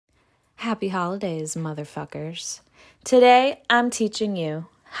Happy holidays, motherfuckers. Today, I'm teaching you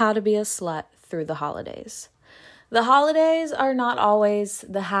how to be a slut through the holidays. The holidays are not always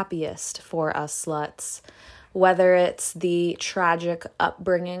the happiest for us sluts, whether it's the tragic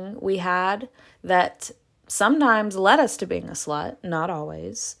upbringing we had that sometimes led us to being a slut, not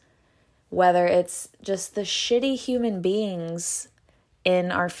always, whether it's just the shitty human beings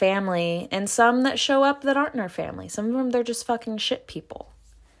in our family and some that show up that aren't in our family. Some of them, they're just fucking shit people.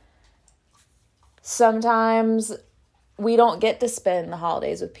 Sometimes we don't get to spend the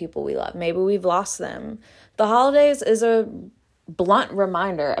holidays with people we love. Maybe we've lost them. The holidays is a blunt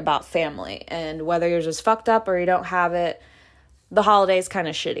reminder about family, and whether you're just fucked up or you don't have it, the holiday's kind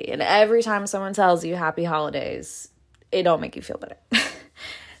of shitty. And every time someone tells you happy holidays, it don't make you feel better.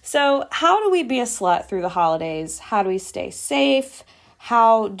 So how do we be a slut through the holidays? How do we stay safe?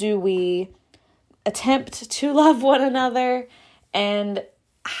 How do we attempt to love one another? And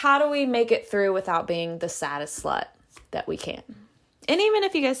how do we make it through without being the saddest slut that we can? And even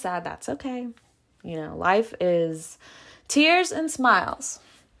if you get sad, that's okay. You know, life is tears and smiles.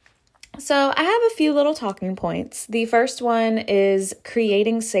 So I have a few little talking points. The first one is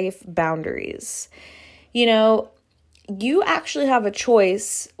creating safe boundaries. You know, you actually have a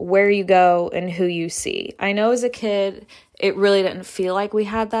choice where you go and who you see. I know as a kid, it really didn't feel like we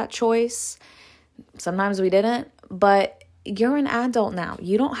had that choice. Sometimes we didn't, but you're an adult now.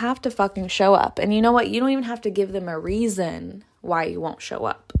 You don't have to fucking show up. And you know what? You don't even have to give them a reason why you won't show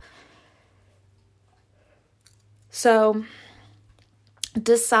up. So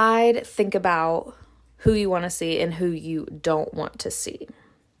think about who you want to see and who you don't want to see.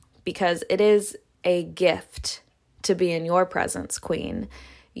 Because it is a gift to be in your presence, queen.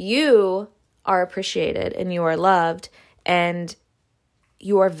 You are appreciated and you are loved and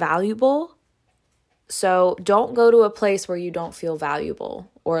you are valuable. So don't go to a place where you don't feel valuable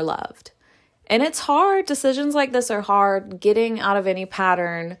or loved. And it's hard. Decisions like this are hard. Getting out of any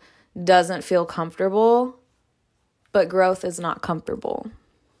pattern doesn't feel comfortable, but growth is not comfortable.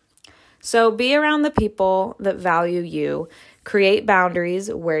 So be around the people that value you. Create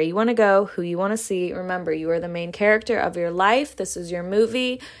boundaries where you want to go, who you want to see. Remember, you are the main character of your life. This is your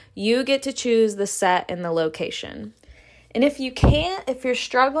movie. You get to choose the set and the location. And if you're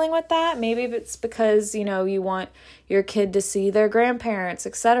struggling with that, maybe it's because, you know, you want your kid to see their grandparents,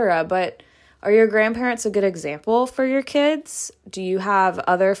 etc. But are your grandparents a good example for your kids? Do you have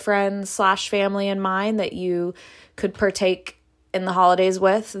other friends / family in mind that you could partake in the holidays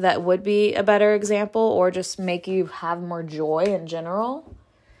with that would be a better example or just make you have more joy in general?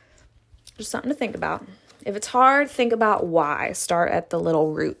 Just something to think about. If it's hard, think about why. Start at the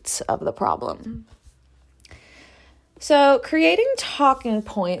little roots of the problem. So creating talking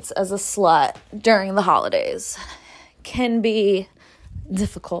points as a slut during the holidays can be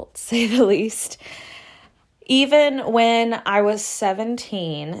difficult, to say the least. Even when I was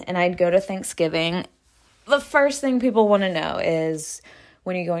 17 and I'd go to Thanksgiving, the first thing people want to know is,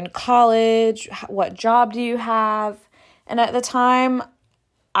 when are you going to college? What job do you have? And at the time,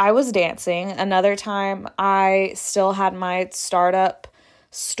 I was dancing. Another time, I still had my startup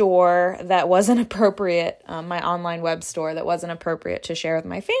store that wasn't appropriate, my online web store that wasn't appropriate to share with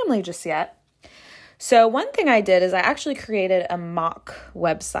my family just yet. So one thing I did is I actually created a mock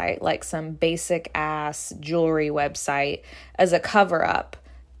website, like some basic ass jewelry website, as a cover up,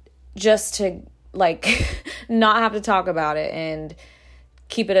 just to not have to talk about it and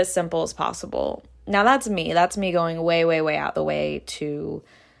keep it as simple as possible. Now that's me going way, way, way out the way to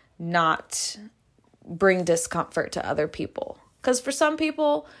not bring discomfort to other people. Because for some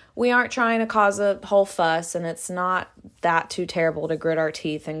people, we aren't trying to cause a whole fuss, and it's not that too terrible to grit our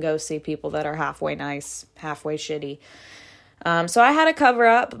teeth and go see people that are halfway nice, halfway shitty. So I had a cover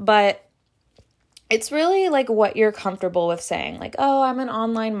up, but it's really like what you're comfortable with saying. Like, oh, I'm in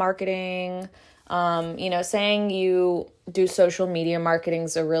online marketing. Saying you do social media marketing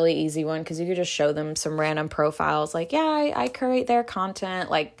is a really easy one because you could just show them some random profiles. Like, yeah, I curate their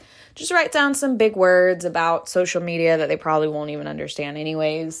content. Like, just write down some big words about social media that they probably won't even understand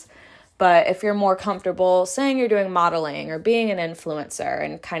anyways. But if you're more comfortable saying you're doing modeling or being an influencer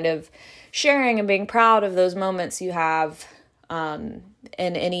and kind of sharing and being proud of those moments you have, in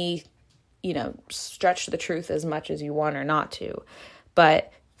any, stretch the truth as much as you want or not to.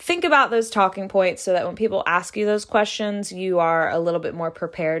 But think about those talking points so that when people ask you those questions, you are a little bit more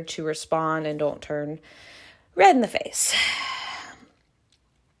prepared to respond and don't turn red in the face.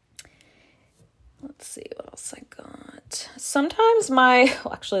 Let's see what else I got. Sometimes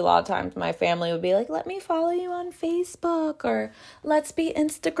a lot of times my family would be like, let me follow you on Facebook or let's be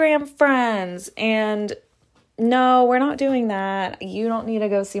Instagram friends. And no, we're not doing that. You don't need to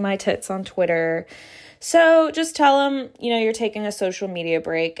go see my tits on Twitter. So just tell them, you're taking a social media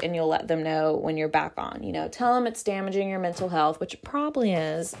break, and you'll let them know when you're back on. Tell them it's damaging your mental health, which it probably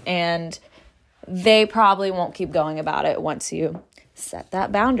is, and they probably won't keep going about it once you set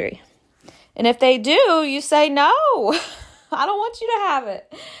that boundary. And if they do, you say, no, I don't want you to have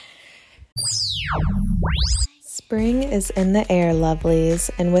it. Spring is in the air, lovelies,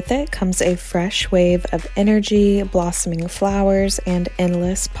 and with it comes a fresh wave of energy, blossoming flowers, and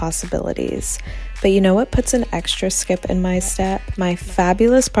endless possibilities. But you know what puts an extra skip in my step? My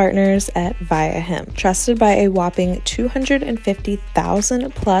fabulous partners at Viia Hemp. Trusted by a whopping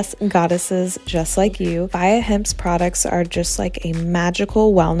 250,000 plus goddesses just like you, Viia Hemp's products are just like a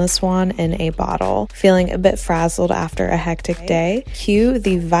magical wellness wand in a bottle. Feeling a bit frazzled after a hectic day? Cue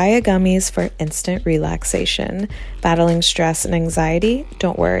the Viia gummies for instant relaxation. Battling stress and anxiety?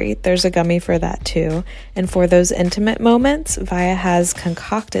 Don't worry, there's a gummy for that too. And for those intimate moments, Viia has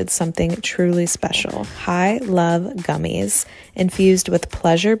concocted something truly special. High Love Gummies, infused with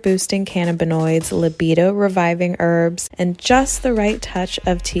pleasure-boosting cannabinoids, libido-reviving herbs, and just the right touch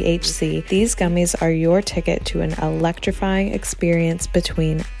of THC. These gummies are your ticket to an electrifying experience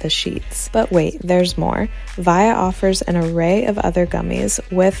between the sheets. But wait, there's more. Viia offers an array of other gummies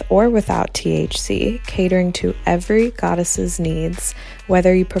with or without THC, catering to every goddess's needs.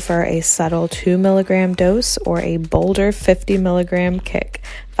 Whether you prefer a subtle 2 milligram dose or a bolder 50 milligram kick,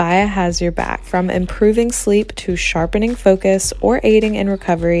 Viia has your back. From improving sleep to sharpening focus or aiding in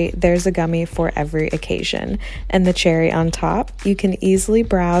recovery, there's a gummy for every occasion. And the cherry on top, you can easily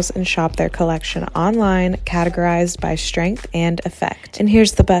browse and shop their collection online, categorized by strength and effect. And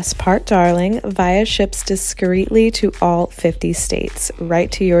here's the best part, darling. Viia ships discreetly to all 50 states,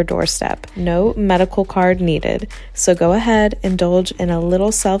 right to your doorstep. No medical card needed. So go ahead, indulge in a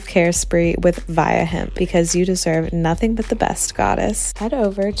little self-care spree with Viia Hemp, because you deserve nothing but the best, goddess. Head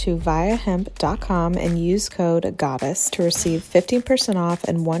over to viiahemp.com and use code GODDESS to receive 15% off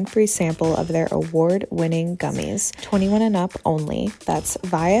and one free sample of their award-winning gummies. 21 and up only. That's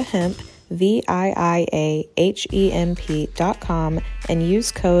Viia Hemp, VIIAHEMP.com, and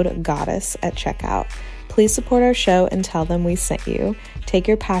use code GODDESS at checkout. Please support our show and tell them we sent you. Take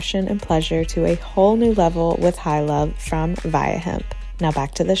your passion and pleasure to a whole new level with High Love from Viia Hemp. Now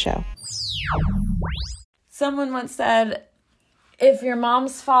back to the show. Someone once said, if your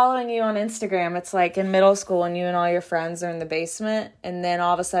mom's following you on Instagram, it's like in middle school and you and all your friends are in the basement, and then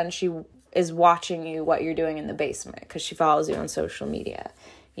all of a sudden she is watching you what you're doing in the basement because she follows you on social media.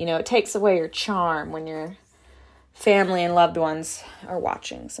 It takes away your charm when your family and loved ones are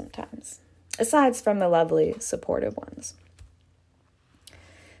watching sometimes, aside from the lovely, supportive ones.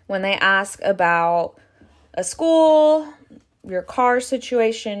 When they ask about a school, your car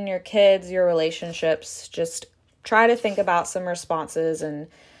situation, your kids, your relationships, just try to think about some responses and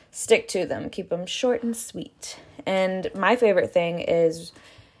stick to them. Keep them short and sweet. And my favorite thing is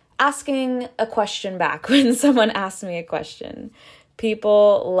asking a question back when someone asks me a question.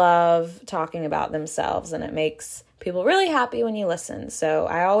 People love talking about themselves, and it makes people really happy when you listen. So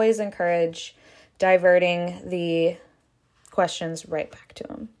I always encourage diverting the questions right back to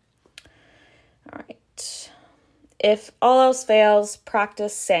them. All right. If all else fails,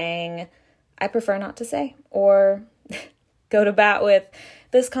 practice saying, I prefer not to say, or go to bat with,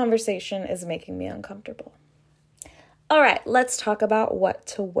 this conversation is making me uncomfortable. All right, let's talk about what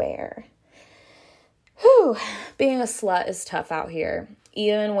to wear. Being a slut is tough out here.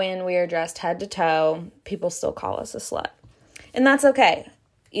 Even when we are dressed head to toe, people still call us a slut. And that's okay.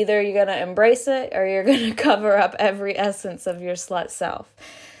 Either you're going to embrace it or you're going to cover up every essence of your slut self.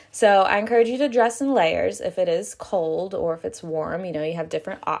 So I encourage you to dress in layers if it is cold or if it's warm. You have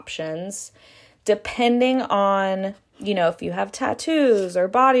different options depending on, if you have tattoos or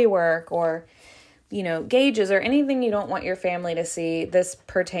body work or, gauges or anything you don't want your family to see. This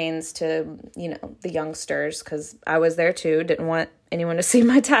pertains to, the youngsters, because I was there too. Didn't want anyone to see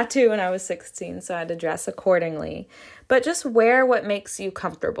my tattoo when I was 16, so I had to dress accordingly. But just wear what makes you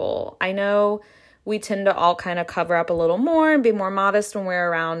comfortable. I know we tend to all kind of cover up a little more and be more modest when we're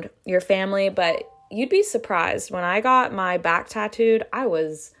around your family, but you'd be surprised. When I got my back tattooed, I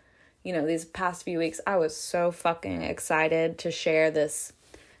was, these past few weeks, I was so fucking excited to share this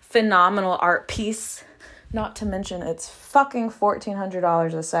phenomenal art piece. Not to mention it's fucking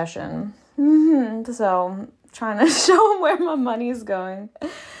 $1,400 a session. So trying to show them where my money's going.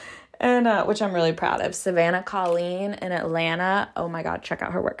 And which I'm really proud of. Savannah Colleen in Atlanta. Oh my God, check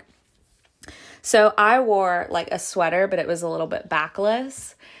out her work. So I wore like a sweater, but it was a little bit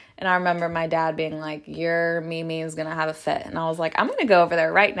backless. And I remember my dad being like, your Mimi is going to have a fit. And I was like, I'm going to go over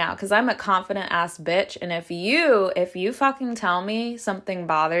there right now because I'm a confident ass bitch. And if you fucking tell me something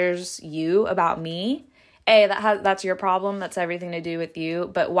bothers you about me, that's your problem. That's everything to do with you.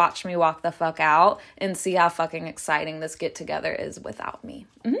 But watch me walk the fuck out and see how fucking exciting this get together is without me.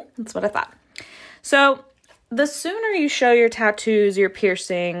 That's what I thought. So the sooner you show your tattoos, your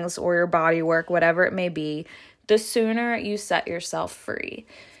piercings, or your body work, whatever it may be, the sooner you set yourself free.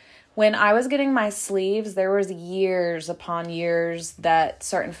 When I was getting my sleeves, there was years upon years that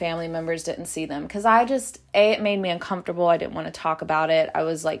certain family members didn't see them because it made me uncomfortable. I didn't want to talk about it. I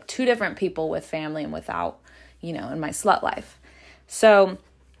was like two different people with family and without, in my slut life. So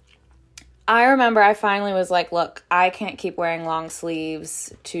I remember I finally was like, look, I can't keep wearing long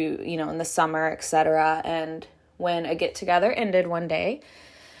sleeves in the summer, etc. And when a get together ended one day,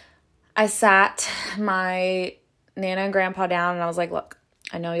 I sat my Nana and Grandpa down and I was like, look,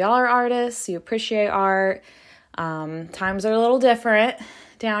 I know y'all are artists, you appreciate art, times are a little different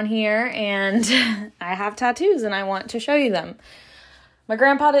down here, and I have tattoos and I want to show you them. My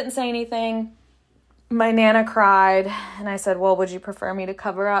grandpa didn't say anything. My Nana cried, and I said, well, would you prefer me to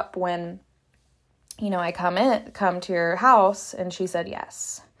cover up when, I come to your house? And she said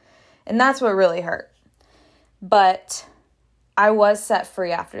yes. And that's what really hurt. But I was set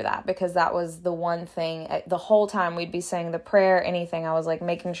free after that because that was the one thing. The whole time we'd be saying the prayer, anything, I was like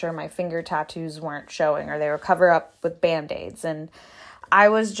making sure my finger tattoos weren't showing or they were covered up with Band-Aids. And I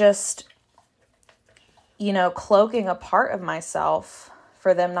was just, cloaking a part of myself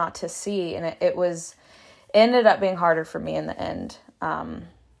for them not to see. And it ended up being harder for me in the end.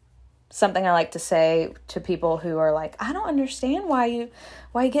 Something I like to say to people who are like, I don't understand why you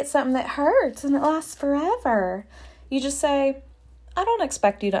get something that hurts and it lasts forever. You just say, I don't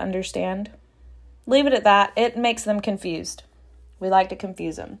expect you to understand. Leave it at that. It makes them confused. We like to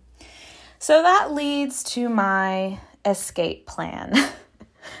confuse them. So that leads to my escape plan.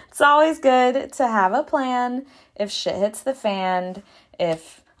 It's always good to have a plan if shit hits the fan.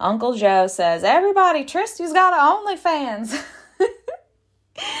 If Uncle Joe says, everybody, Tristy's got an OnlyFans.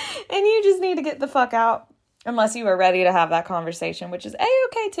 And you just need to get the fuck out. Unless you are ready to have that conversation, which is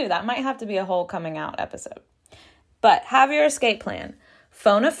A-okay too. That might have to be a whole coming out episode. But have your escape plan.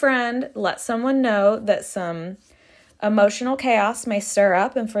 Phone a friend. Let someone know that some emotional chaos may stir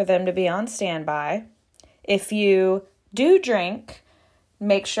up and for them to be on standby. If you do drink,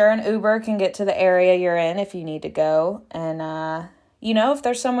 make sure an Uber can get to the area you're in if you need to go. And, if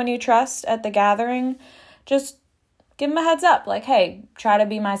there's someone you trust at the gathering, just give them a heads up. Like, hey, try to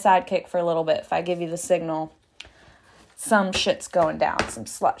be my sidekick for a little bit. If I give you the signal, some shit's going down, some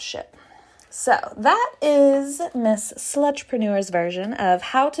slut shit. So that is Miss Slutchpreneur's version of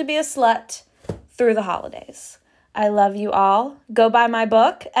how to be a slut through the holidays. I love you all. Go buy my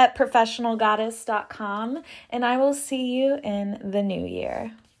book at professionalgoddess.com, and I will see you in the new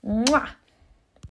year. Mwah!